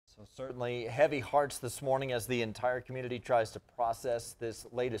So certainly heavy hearts this morning as the entire community tries to process this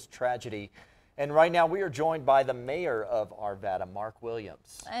latest tragedy. And right now we are joined by the mayor of Arvada, Marc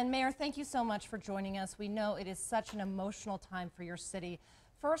Williams. And Mayor, thank you so much for joining us. We know it is such an emotional time for your city.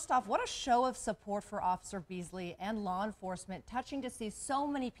 First off, what a show of support for Officer Beasley and law enforcement. Touching to see so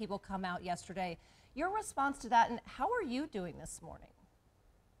many people come out yesterday. Your response to that, and how are you doing this morning?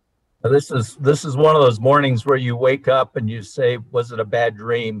 This is one of those mornings where you wake up and you say, was it a bad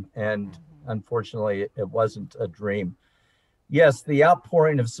dream? And unfortunately, it wasn't a dream. Yes, the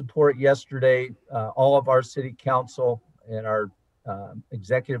outpouring of support yesterday, all of our city council and our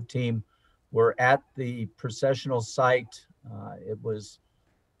executive team were at the processional site. It was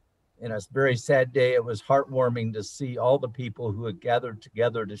in a very sad day. It was heartwarming to see all the people who had gathered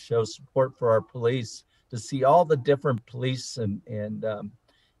together to show support for our police, to see all the different police and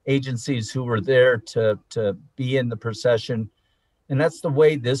agencies who were there to be in the procession. And that's the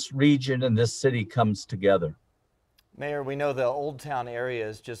way this region and this city comes together. Mayor, we know the Old Town area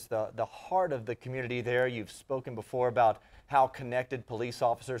is just the heart of the community there. You've spoken before about how connected police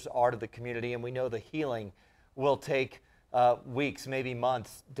officers are to the community, and we know the healing will take weeks, maybe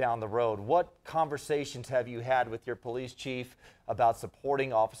months down the road. What conversations have you had with your police chief about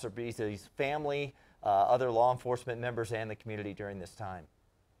supporting Officer Beasley's family, other law enforcement members, and the community during this time?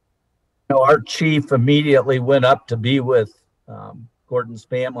 Our chief immediately went up to be with Gordon's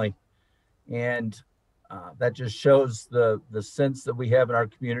family, and that just shows the sense that we have in our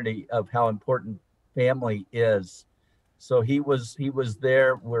community of how important family is. So he was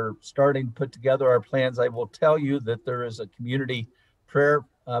there. We're starting to put together our plans. I will tell you that there is a community prayer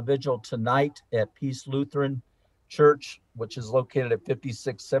vigil tonight at Peace Lutheran Church, which is located at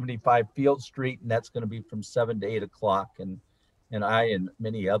 5675 Field Street, and that's going to be from 7 to 8 o'clock. And I and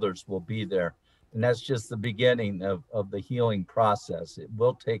many others will be there. And that's just the beginning of the healing process. It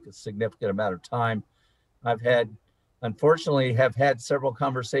will take a significant amount of time. Unfortunately, have had several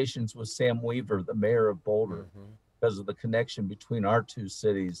conversations with Sam Weaver, the mayor of Boulder, because of the connection between our two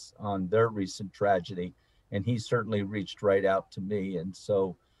cities on their recent tragedy. And he certainly reached right out to me. And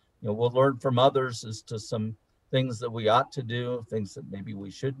so, we'll learn from others as to some things that we ought to do, things that maybe we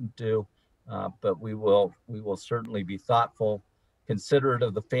shouldn't do. But we will certainly be thoughtful, considerate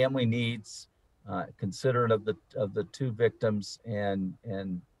of the family needs, considerate of the two victims,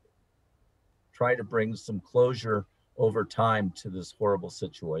 and try to bring some closure over time to this horrible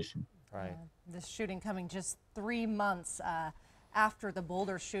situation. Right. This shooting coming just 3 months after the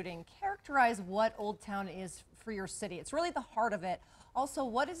Boulder shooting. Characterize what Old Town is for your city. It's really the heart of it. Also,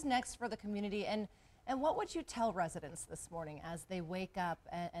 what is next for the community, and what would you tell residents this morning as they wake up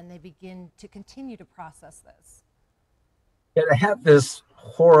and they begin to continue to process this? Yeah, to have this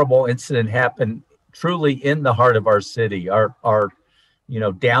horrible incident happen truly in the heart of our city, our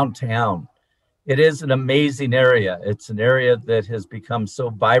downtown. It is an amazing area. It's an area that has become so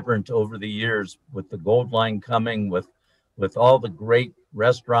vibrant over the years, with the Gold Line coming, with all the great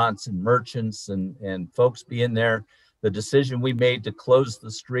restaurants and merchants and folks being there. The decision we made to close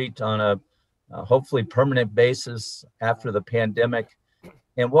the street on a hopefully permanent basis after the pandemic.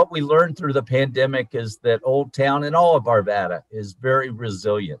 And what we learned through the pandemic is that Old Town and all of Arvada is very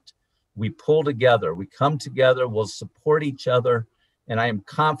resilient. We pull together, we come together, we'll support each other. And I am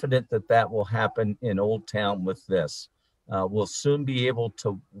confident that that will happen in Old Town with this. We'll soon be able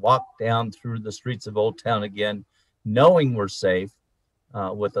to walk down through the streets of Old Town again, knowing we're safe,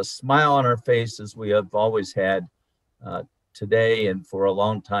 with a smile on our face, as we have always had today and for a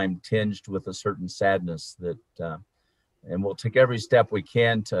long time, tinged with a certain sadness that, and we'll take every step we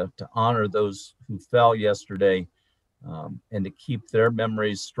can to honor those who fell yesterday, and to keep their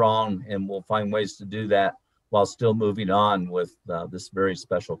memories strong. And we'll find ways to do that while still moving on with this very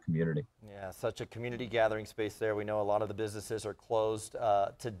special community. Yeah, such a community gathering space there. We know a lot of the businesses are closed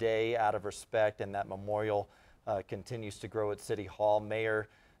today out of respect, and that memorial continues to grow at City Hall. Mayor,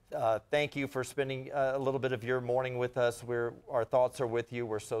 thank you for spending a little bit of your morning with us. Our thoughts are with you.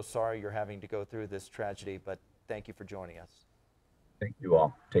 We're so sorry you're having to go through this tragedy, but thank you for joining us. Thank you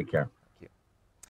all. Take care.